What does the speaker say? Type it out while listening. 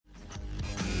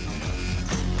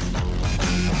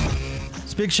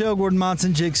It's Big Show. Gordon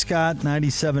Monson, Jake Scott,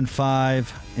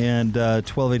 97.5 and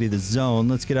 1280 The Zone.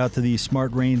 Let's get out to the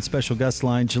Smart Rain special guest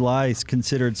line. July is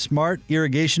considered Smart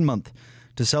Irrigation Month.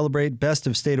 To celebrate Best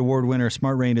of State Award winner,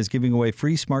 Smart Rain is giving away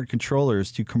free smart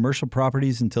controllers to commercial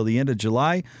properties until the end of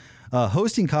July.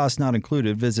 Hosting costs not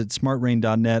included. Visit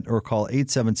smartrain.net or call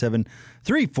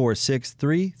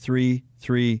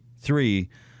 877-346-3333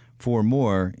 for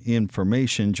more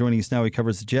information. Joining us now, he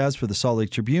covers the Jazz for the Salt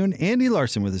Lake Tribune. Andy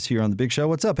Larsen with us here on the Big Show.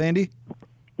 What's up, Andy?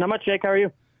 Not much, Jake. How are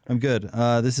you? I'm good.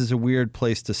 This is a weird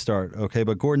place to start, okay?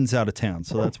 But Gordon's out of town,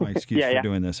 so that's my excuse for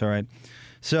doing this, all right?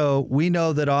 So we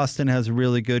know that Austin has a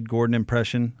really good Gordon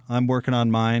impression. I'm working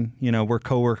on mine. You know, we're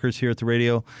coworkers here at the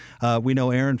radio. We know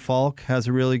Aaron Falk has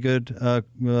a really good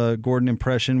Gordon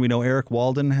impression. We know Eric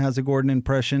Walden has a Gordon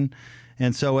impression.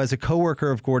 And so as a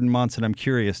coworker of Gordon Monson, I'm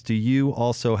curious, do you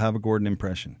also have a Gordon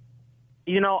impression?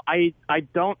 You know, I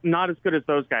don't, not as good as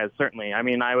those guys, certainly. I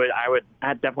mean, I would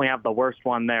definitely have the worst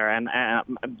one there. And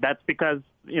that's because,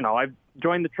 you know, I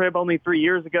joined the Trib only 3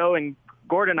 years ago, and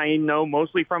Gordon I know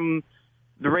mostly from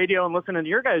the radio and listening to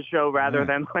your guys' show rather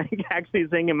than like actually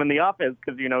seeing him in the office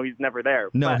because, you know, he's never there.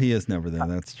 No, he is never there.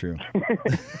 That's true.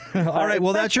 All right.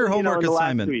 Well, that's your homework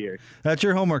assignment. That's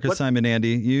your homework assignment, Andy.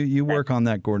 You work on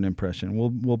that Gordon impression.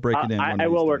 We'll break it in. I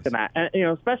will work on that. And, you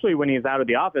know, especially when he's out of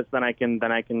the office, then I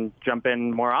can jump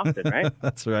in more often, right?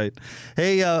 That's right.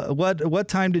 Hey, what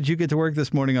time did you get to work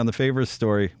this morning on the Favors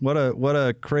story? What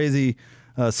a crazy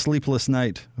sleepless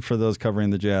night for those covering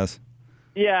the Jazz.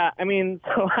 Yeah, I mean,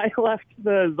 so I left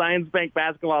the Zions Bank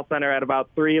Basketball Center at about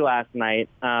 3 last night,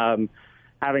 having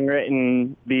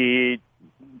written the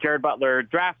Jared Butler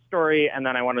draft story, and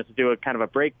then I wanted to do a kind of a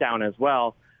breakdown as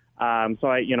well. So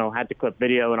I, you know, had to clip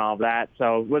video and all of that.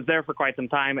 So was there for quite some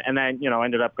time, and then, you know,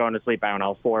 ended up going to sleep, I don't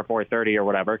know, 4:30 or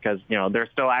whatever, because, you know, there's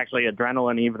still actually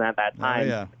adrenaline even at that time. Oh,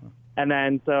 yeah. And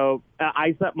then so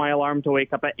I set my alarm to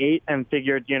wake up at 8 and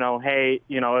figured, you know, hey,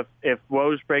 you know, if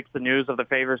Woj breaks the news of the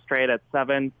Favors trade at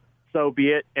 7, so be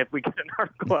it. If we get an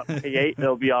article up at 8,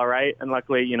 it'll be all right. And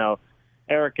luckily, you know,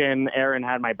 Eric and Aaron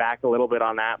had my back a little bit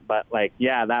on that. But, like,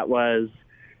 yeah, that was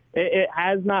 – there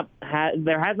has not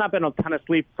been a ton of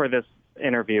sleep for this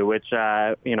interview, which,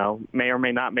 you know, may or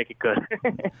may not make it good.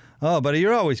 Oh, buddy,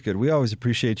 you're always good. We always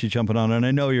appreciate you jumping on, and I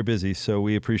know you're busy, so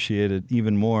we appreciate it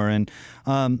even more. And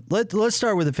let's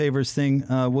start with the Favors thing.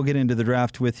 We'll get into the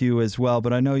draft with you as well,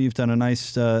 but I know you've done a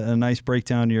nice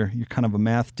breakdown. You're kind of a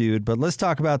math dude, but let's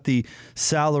talk about the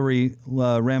salary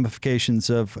ramifications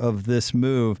of this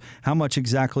move. How much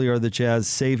exactly are the Jazz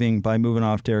saving by moving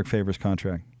off Derek Favors'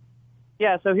 contract?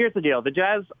 Yeah, so here's the deal. The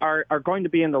Jazz are going to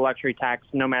be in the luxury tax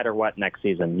no matter what next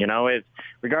season. You know, it's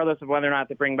regardless of whether or not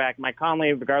they bring back Mike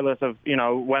Conley, regardless of, you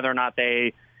know, whether or not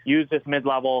they use this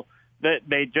mid-level,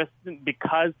 they just,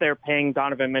 because they're paying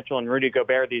Donovan Mitchell and Rudy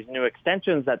Gobert these new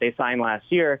extensions that they signed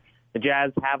last year, the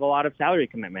Jazz have a lot of salary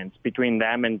commitments between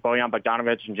them and Bojan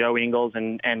Bogdanovic and Joe Ingles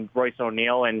and Royce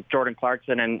O'Neal and Jordan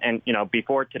Clarkson and, you know,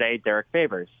 before today, Derek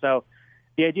Favors. So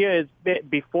the idea is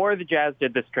before the Jazz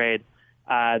did this trade,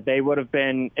 they would have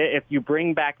been, if you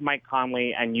bring back Mike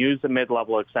Conley and use the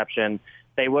mid-level exception,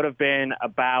 they would have been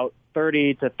about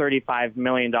 $30 to $35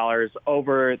 million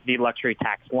over the luxury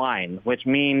tax line, which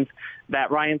means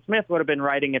that Ryan Smith would have been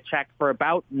writing a check for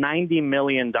about $90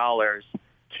 million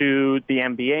to the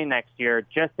NBA next year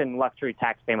just in luxury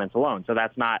tax payments alone. So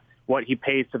that's not what he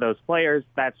pays to those players.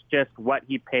 That's just what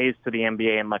he pays to the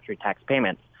NBA in luxury tax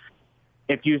payments.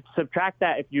 If you subtract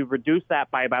that, if you reduce that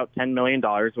by about $10 million,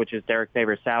 which is Derek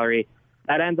Favors' salary,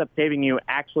 that ends up saving you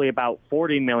actually about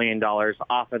 $40 million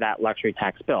off of that luxury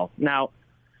tax bill. Now,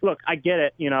 look, I get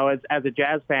it. You know, as a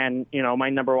Jazz fan, you know, my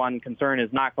number one concern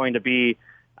is not going to be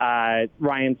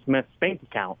Ryan Smith's bank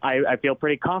account. I feel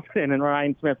pretty confident in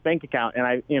Ryan Smith's bank account,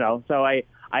 and so I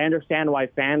understand why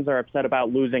fans are upset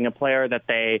about losing a player that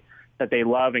they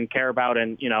love and care about,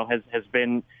 and, you know, has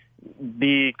been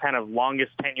the kind of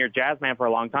longest tenured Jazz man for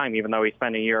a long time, even though he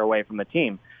spent a year away from the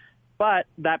team. But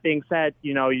that being said,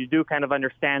 you know, you do kind of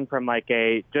understand from like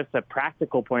just a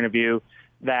practical point of view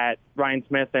that Ryan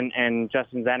Smith and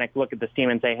Justin Zanuck look at this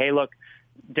team and say, hey, look,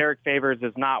 Derek Favors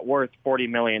is not worth $40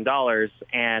 million.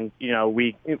 And, you know,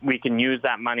 we can use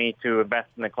that money to invest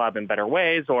in the club in better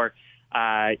ways, or,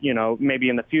 you know, maybe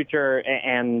in the future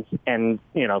and,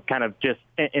 you know, kind of just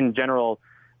in general,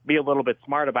 be a little bit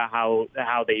smart about how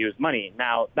they use money.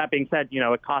 Now, that being said, you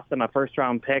know, it cost them a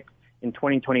first-round pick in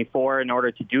 2024 in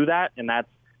order to do that, and that's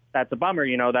a bummer.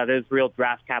 You know, that is real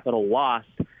draft capital lost,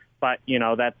 but, you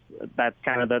know, that's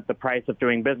kind of the price of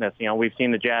doing business. You know, we've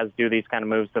seen the Jazz do these kind of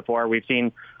moves before. We've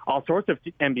seen all sorts of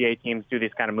NBA teams do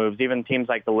these kind of moves. Even teams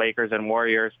like the Lakers and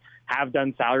Warriors have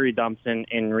done salary dumps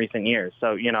in recent years.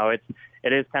 So, you know,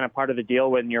 it is kind of part of the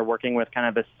deal when you're working with kind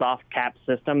of the soft cap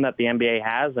system that the NBA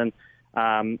has. And,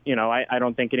 I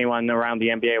don't think anyone around the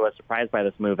NBA was surprised by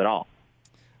this move at all.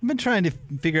 I've been trying to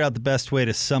figure out the best way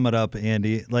to sum it up,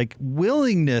 Andy. Like,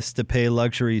 willingness to pay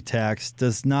luxury tax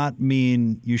does not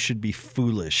mean you should be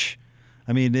foolish.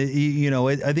 I mean,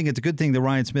 I think it's a good thing that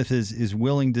Ryan Smith is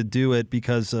willing to do it,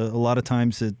 because a lot of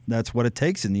times that's what it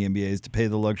takes in the NBA is to pay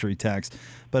the luxury tax.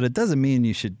 But it doesn't mean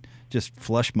you should just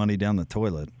flush money down the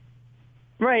toilet.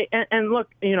 Right. And look,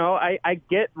 I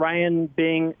get Ryan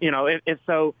being,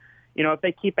 if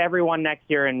they keep everyone next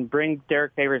year and bring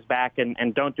Derek Favors back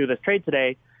and don't do this trade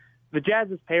today, the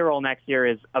Jazz's payroll next year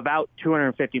is about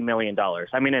 $250 million.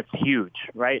 I mean, it's huge,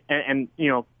 right? And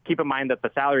keep in mind that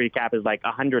the salary cap is like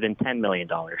 $110 million.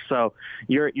 So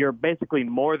you're basically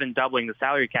more than doubling the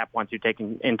salary cap once you take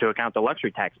into account the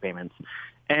luxury tax payments.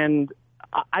 And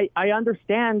I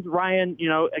understand Ryan,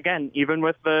 again, even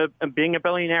with the being a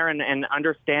billionaire and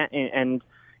understand and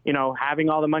having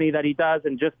all the money that he does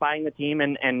and just buying the team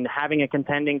and having a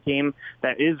contending team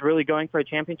that is really going for a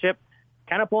championship,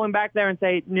 kind of pull him back there and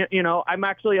say, I'm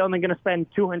actually only going to spend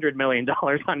 $200 million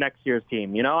on next year's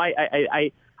team.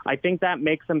 I think that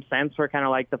makes some sense for kind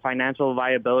of like the financial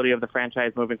viability of the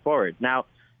franchise moving forward. Now,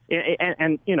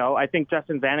 and I think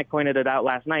Justin Zanuck pointed it out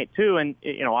last night too. And,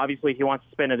 obviously he wants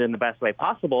to spend it in the best way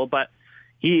possible, but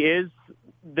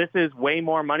this is way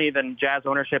more money than Jazz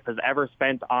ownership has ever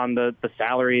spent on the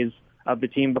salaries of the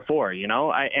team before,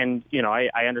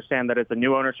 I understand that it's a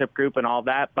new ownership group and all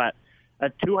that, but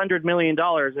 $200 million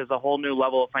is a whole new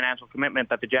level of financial commitment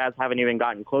that the Jazz haven't even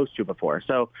gotten close to before.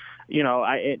 So,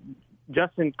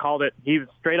 Justin called it, he was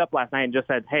straight up last night and just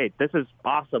said, hey, this is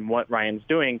awesome what Ryan's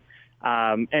doing.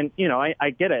 I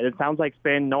get it. It sounds like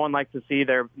spin. No one likes to see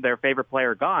their favorite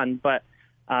player gone, but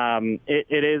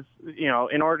it is,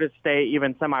 in order to stay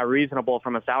even semi-reasonable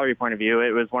from a salary point of view, it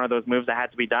was one of those moves that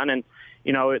had to be done. And,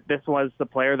 this was the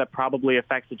player that probably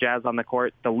affects the Jazz on the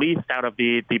court the least out of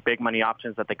the big money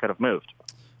options that they could have moved.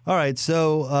 All right,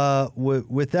 so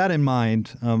with that in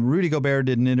mind, Rudy Gobert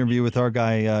did an interview with our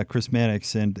guy, Chris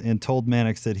Mannix, and told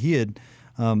Mannix that he had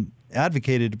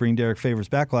advocated to bring Derek Favors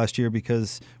back last year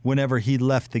because whenever he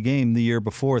left the game the year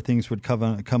before, things would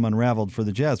come unraveled for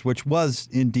the Jazz, which was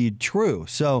indeed true.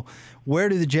 So where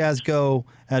do the Jazz go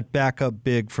at backup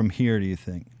big from here, do you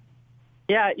think?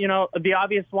 Yeah, the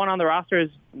obvious one on the roster is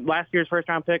last year's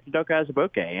first-round pick, Udoka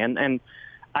Azubuike. And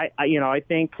I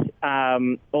think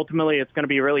ultimately it's going to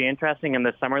be really interesting in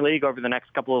the summer league over the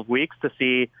next couple of weeks to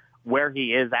see where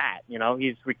he is at.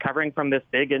 He's recovering from this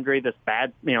big injury, this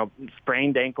bad,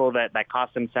 sprained ankle that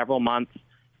cost him several months.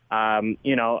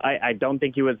 I don't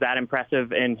think he was that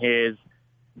impressive in his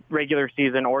regular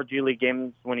season or G League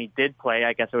games when he did play.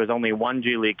 I guess it was only one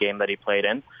G League game that he played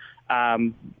in.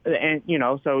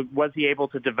 So was he able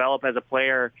to develop as a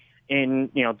player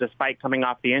despite coming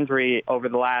off the injury over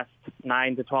the last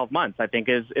 9 to 12 months, I think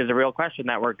is a real question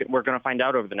that we're going to find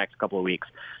out over the next couple of weeks.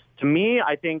 To me,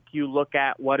 I think you look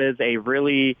at what is a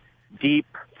really deep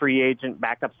free agent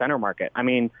backup center market. I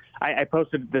mean, I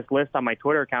posted this list on my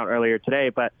Twitter account earlier today,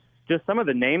 but just some of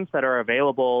the names that are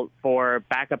available for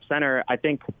backup center, I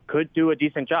think could do a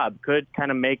decent job, could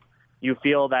kind of make you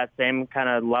feel that same kind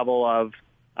of level of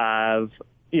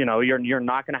you're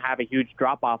not going to have a huge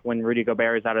drop-off when Rudy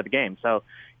Gobert is out of the game. So,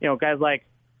 guys like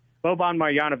Boban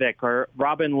Marjanovic or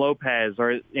Robin Lopez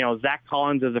or, Zach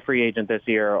Collins is a free agent this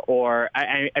year. Or,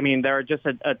 I mean, there are just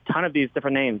a ton of these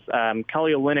different names.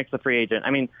 Kelly Olynyk's a free agent.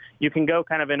 I mean, you can go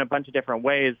kind of in a bunch of different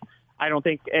ways. I don't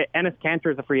think Enes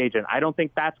Kanter is a free agent. I don't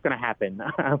think that's going to happen.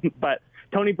 But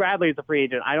Tony Bradley is a free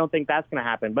agent. I don't think that's going to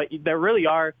happen. But there really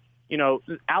are,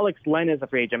 Alex Len is a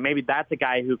free agent. Maybe that's a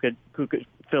guy who could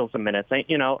fill some minutes.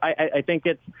 I think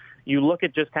you look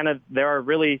at just kind of, there are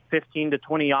really 15 to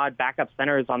 20 odd backup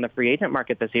centers on the free agent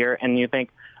market this year. And you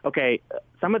think, okay,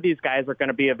 some of these guys are going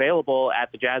to be available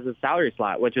at the Jazz's salary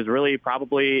slot, which is really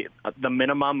probably the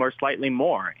minimum or slightly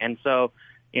more. And so,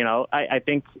 I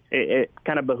think it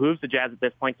kind of behooves the Jazz at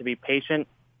this point to be patient,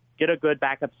 get a good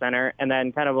backup center, and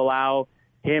then kind of allow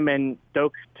him and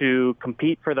Stokes to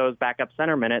compete for those backup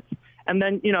center minutes. And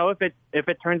then, if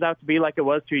it turns out to be like it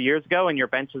was 2 years ago and your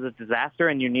bench is a disaster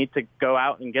and you need to go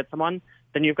out and get someone,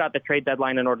 then you've got the trade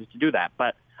deadline in order to do that.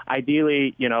 But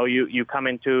ideally, you come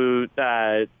into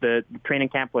the training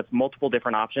camp with multiple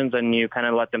different options and you kind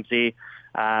of let them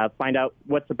find out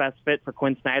what's the best fit for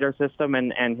Quinn Snyder's system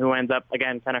and who ends up,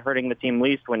 again, kind of hurting the team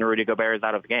least when Rudy Gobert is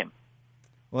out of the game.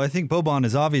 Well, I think Boban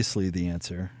is obviously the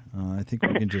answer. I think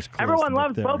we can just close Everyone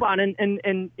loves there. Boban,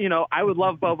 and I would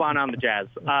love Boban on the Jazz.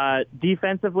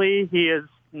 Defensively, he is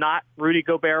not Rudy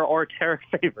Gobert or Derek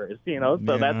Favors,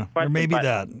 so that's there may be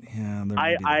that. Yeah, there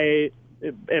may be that.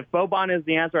 if Boban is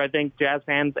the answer, I think Jazz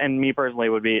fans and me personally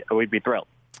would be thrilled.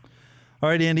 All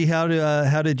right, Andy, how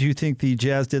did you think the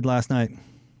Jazz did last night?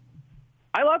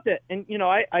 I loved it. And,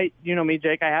 I me,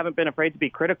 Jake, I haven't been afraid to be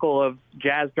critical of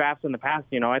Jazz drafts in the past.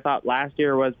 I thought last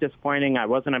year was disappointing. I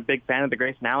wasn't a big fan of the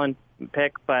Grayson Allen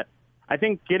pick, but I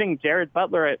think getting Jared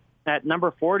Butler at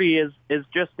number 40 is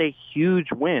just a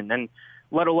huge win, and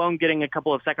let alone getting a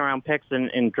couple of second-round picks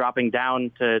and dropping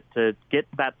down to get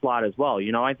that slot as well.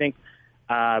 I think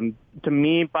to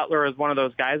me, Butler is one of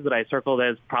those guys that I circled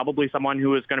as probably someone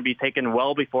who was going to be taken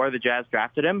well before the Jazz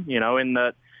drafted him, in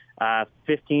the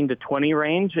 15 to 20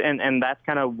 range, and that's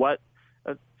kind of what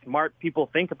smart people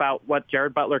think about what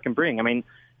Jared Butler can bring. I mean,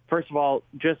 first of all,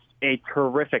 just a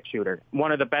terrific shooter,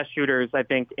 one of the best shooters I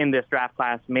think in this draft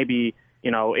class, maybe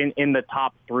in the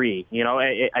top three.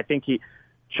 I think he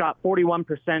shot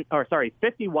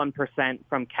 51%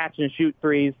 from catch and shoot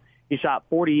threes. He shot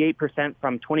 48%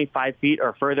 from 25 feet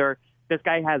or further. This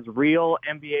guy has real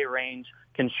NBA range,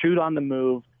 can shoot on the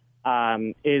move.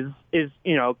 Is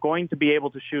going to be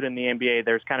able to shoot in the NBA.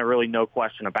 There's kind of really no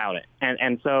question about it.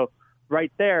 And so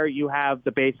right there you have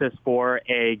the basis for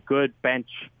a good bench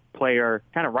player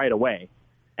kind of right away.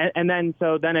 And then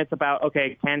it's about,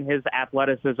 okay, can his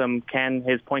athleticism, can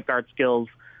his point guard skills,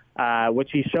 which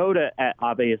he showed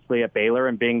obviously at Baylor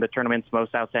and being the tournament's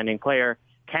most outstanding player,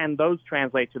 can those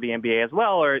translate to the NBA as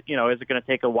well? Or, is it going to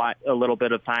take a little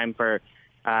bit of time for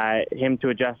him to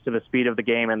adjust to the speed of the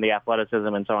game and the athleticism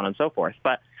and so on and so forth.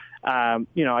 But,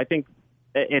 I think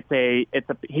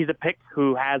he's a pick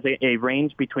who has a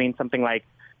range between something like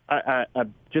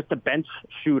just a bench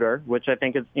shooter, which I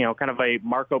think is, kind of a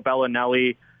Marco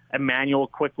Bellinelli, Emmanuel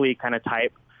Quickley kind of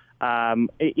type.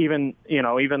 Even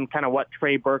kind of what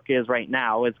Trey Burke is right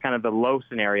now is kind of the low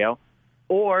scenario.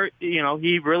 Or,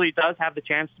 he really does have the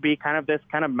chance to be kind of this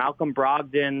kind of Malcolm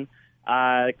Brogdon,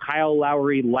 Kyle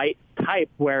Lowry light type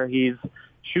where he's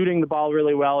shooting the ball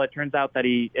really well. It turns out that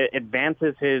he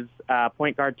advances his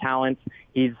point guard talents.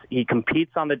 He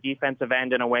competes on the defensive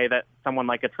end in a way that someone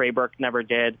like a Trey Burke never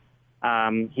did.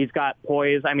 He's got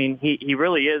poise. I mean, he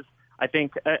really is, I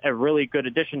think, a really good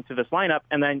addition to this lineup.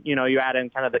 And then, you add in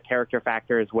kind of the character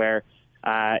factors where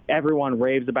everyone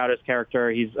raves about his character.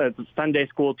 He's a Sunday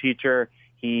school teacher.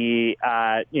 He,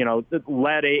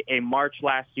 led a march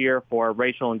last year for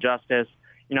racial injustice.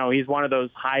 He's one of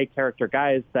those high character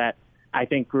guys that I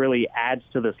think really adds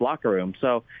to this locker room.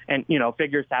 So, and,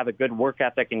 figures to have a good work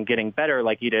ethic and getting better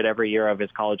like he did every year of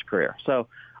his college career. So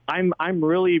I'm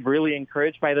really, really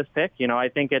encouraged by this pick. I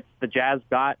think it's the Jazz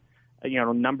got,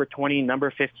 number 20, number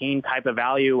 15 type of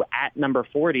value at number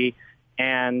 40.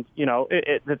 And,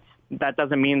 that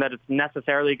doesn't mean that it's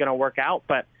necessarily going to work out,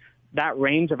 but that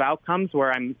range of outcomes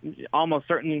where I'm almost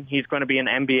certain he's going to be an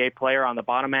NBA player on the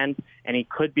bottom end and he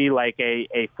could be like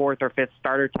a fourth or fifth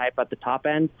starter type at the top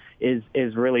end is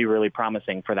really, really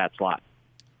promising for that slot.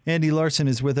 Andy Larsen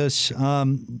is with us.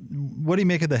 What do you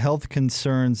make of the health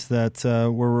concerns that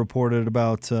were reported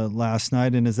about last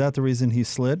night, and is that the reason he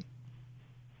slid?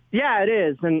 Yeah, it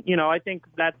is. And, I think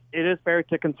that it is fair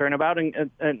to concern about,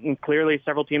 and clearly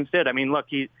several teams did. I mean, look,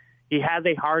 he has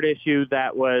a heart issue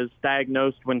that was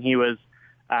diagnosed when he was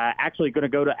actually going to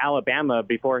go to Alabama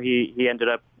before he ended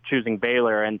up choosing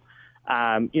Baylor. And,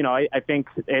 I think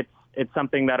it's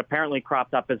something that apparently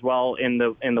cropped up as well in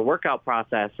the workout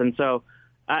process. And so,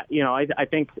 I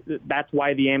think that's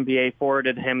why the NBA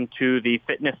forwarded him to the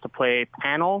Fitness to Play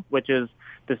panel, which is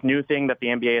this new thing that the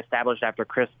NBA established after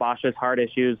Chris Bosh's heart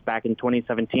issues back in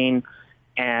 2017.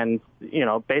 And,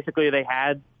 basically they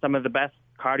had some of the best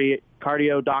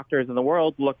cardio doctors in the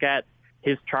world look at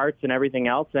his charts and everything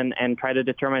else and try to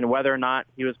determine whether or not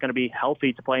he was going to be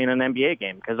healthy to play in an NBA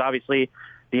game. Because obviously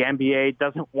the NBA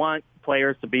doesn't want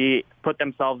players to put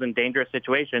themselves in dangerous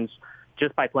situations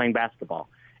just by playing basketball.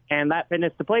 And that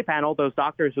Fitness to Play panel, those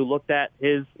doctors who looked at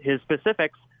his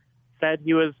specifics said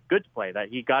he was good to play, that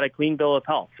he got a clean bill of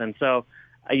health. And so,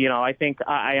 I think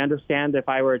I understand if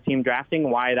I were a team drafting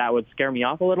why that would scare me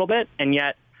off a little bit. And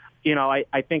yet,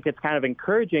 I think it's kind of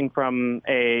encouraging from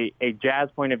a Jazz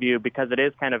point of view because it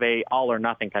is kind of a all or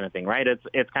nothing kind of thing, right?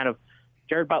 It's kind of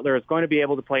Jared Butler is going to be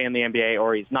able to play in the NBA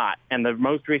or he's not. And the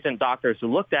most recent doctors who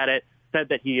looked at it said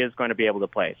that he is going to be able to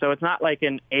play. So it's not like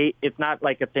it's not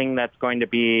like a thing that's going to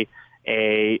be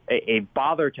a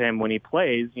bother to him when he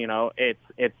plays.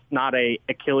 It's not a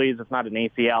Achilles, it's not an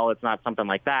ACL, it's not something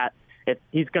like that.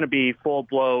 He's going to be full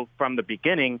blow from the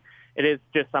beginning. It is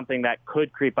just something that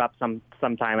could creep up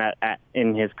sometime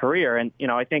in his career. And,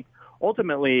 I think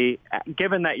ultimately,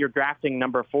 given that you're drafting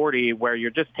number 40, where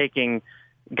you're just taking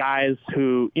guys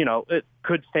who, it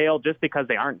could fail just because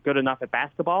they aren't good enough at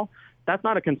basketball, that's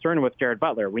not a concern with Jared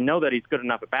Butler. We know that he's good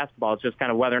enough at basketball. It's just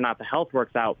kind of whether or not the health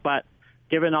works out. But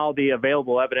given all the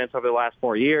available evidence over the last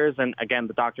 4 years, and again,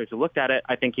 the doctors who looked at it,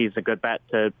 I think he's a good bet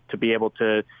to be able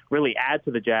to really add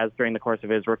to the Jazz during the course of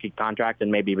his rookie contract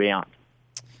and maybe beyond.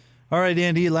 All right,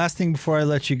 Andy, last thing before I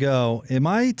let you go. Am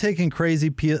I taking crazy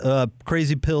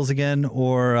pills again,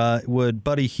 or would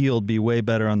Buddy Hield be way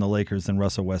better on the Lakers than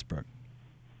Russell Westbrook?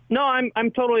 No,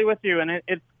 I'm totally with you, and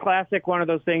it's classic, one of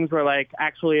those things where, like,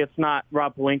 actually it's not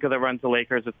Rob Pelinka that runs the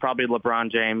Lakers, it's probably LeBron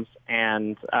James,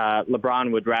 and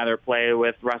LeBron would rather play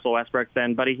with Russell Westbrook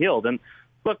than Buddy Hield. And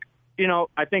look,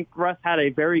 I think Russ had a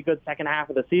very good second half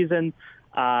of the season,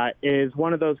 is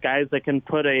one of those guys that can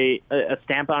put a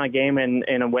stamp on a game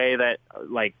in a way that,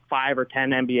 like, 5 or 10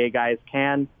 NBA guys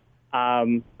can.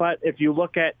 But if you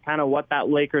look at kind of what that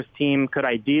Lakers team could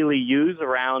ideally use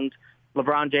around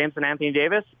LeBron James and Anthony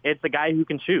Davis, it's a guy who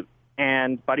can shoot,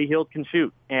 and Buddy Hield can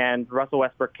shoot, and Russell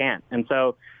Westbrook can't. And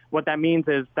so what that means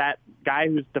is that guy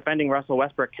who's defending Russell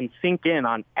Westbrook can sink in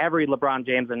on every LeBron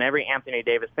James and every Anthony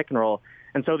Davis pick and roll.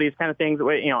 And so these kind of things,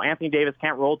 Anthony Davis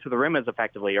can't roll to the rim as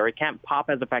effectively, or he can't pop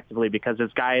as effectively because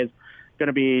his guy is going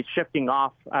to be shifting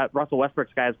off. Russell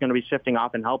Westbrook's guy is going to be shifting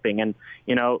off and helping. And,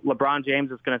 LeBron James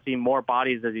is going to see more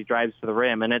bodies as he drives to the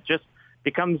rim. And it just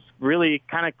becomes really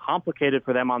kind of complicated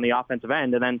for them on the offensive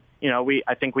end. And then,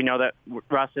 I think we know that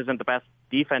Russ isn't the best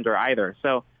defender either.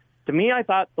 So to me, I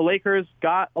thought the Lakers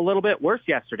got a little bit worse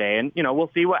yesterday. And,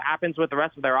 we'll see what happens with the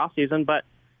rest of their offseason. But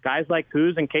guys like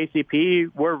Kuz and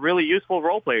KCP were really useful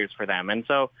role players for them. And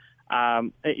so,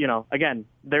 again,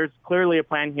 there's clearly a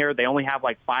plan here. They only have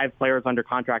like 5 players under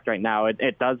contract right now.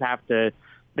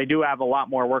 They do have a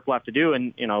lot more work left to do.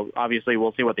 And, obviously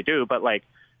we'll see what they do. But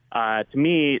to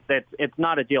me, it's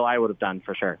not a deal I would have done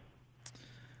for sure.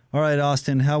 All right,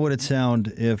 Austin, how would it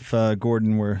sound if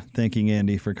Gordon were thanking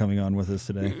Andy for coming on with us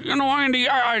today? Andy,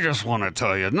 I just want to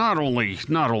tell you, not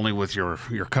only with your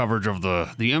coverage of the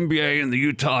NBA and the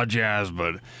Utah Jazz,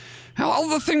 but all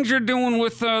the things you're doing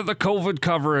with the COVID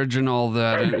coverage and all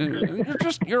that. And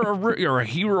you're a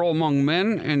hero among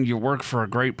men, and you work for a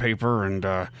great paper.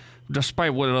 And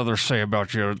despite what others say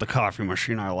about you, the coffee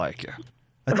machine, I like you.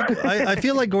 I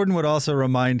feel like Gordon would also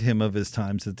remind him of his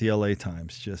times at the LA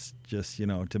Times, just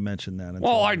to mention that.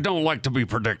 Well, I don't like to be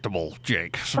predictable,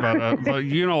 Jake, but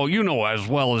you know as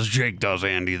well as Jake does,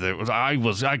 Andy, that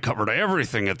I covered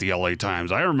everything at the LA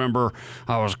Times. I remember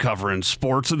I was covering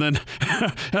sports, and then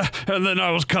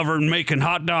I was covering making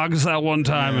hot dogs that one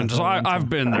time, and so I've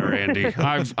been there, Andy.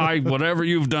 Whatever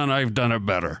you've done, I've done it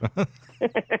better.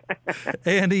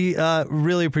 Andy,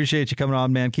 really appreciate you coming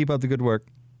on, man. Keep up the good work.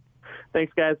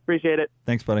 Thanks, guys. Appreciate it.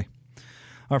 Thanks, buddy.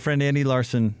 Our friend Andy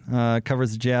Larsen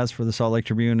covers the Jazz for the Salt Lake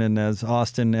Tribune, and as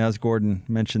Gordon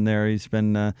mentioned there, he's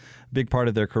been a big part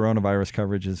of their coronavirus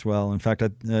coverage as well. In fact,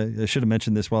 I should have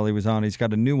mentioned this while he was on. He's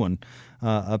got a new one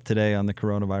up today on the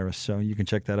coronavirus, so you can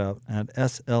check that out at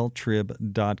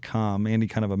sltrib.com. Andy,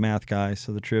 kind of a math guy,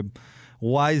 so the Trib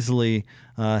wisely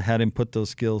had him put those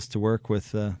skills to work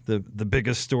with the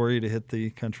biggest story to hit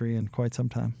the country in quite some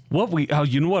time.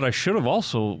 You know what? I should have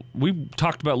also. We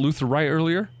talked about Luther Wright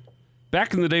earlier.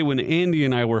 Back in the day when Andy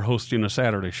and I were hosting a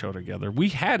Saturday show together, we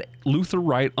had Luther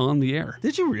Wright on the air.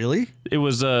 Did you really? It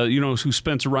was, who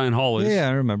Spencer Ryan Hall is. Yeah,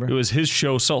 I remember. It was his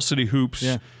show, Salt City Hoops.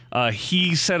 Yeah.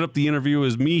 He set up the interview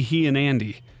as me, he, and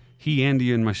Andy. He,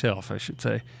 Andy, and myself, I should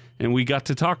say. And we got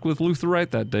to talk with Luther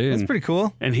Wright that day. That's pretty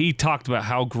cool. And he talked about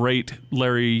how great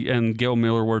Larry and Gail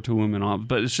Miller were to him and all.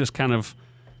 But it's just kind of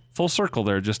full circle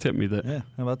there. Just hit me that. Yeah,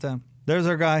 how about that? There's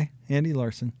our guy, Andy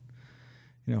Larsen.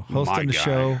 Hosting the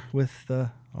show with Austin.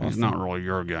 He's not really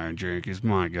your guy, Jake. He's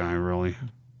my guy, really.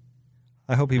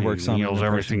 I hope he works on it. He yells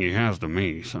everything he has to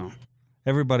me, so.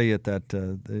 Everybody at that,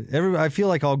 I feel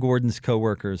like all Gordon's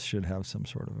coworkers should have some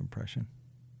sort of impression.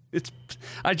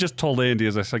 I just told Andy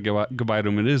as I said goodbye to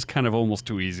him, it is kind of almost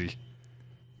too easy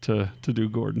to do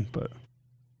Gordon, but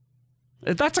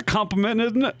that's a compliment,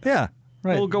 isn't it? Yeah,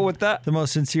 right. We'll go with that. The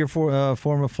most sincere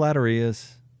form of flattery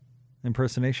is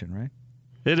impersonation, right?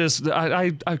 It is.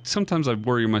 I sometimes I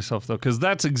worry myself, though, because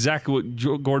that's exactly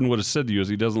what Gordon would have said to you, is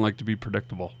he doesn't like to be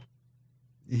predictable.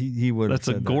 He would have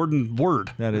said that. That's a Gordon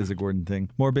word. That is a Gordon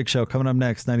thing. More Big Show coming up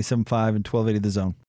next, 97.5 and 1280 The Zone.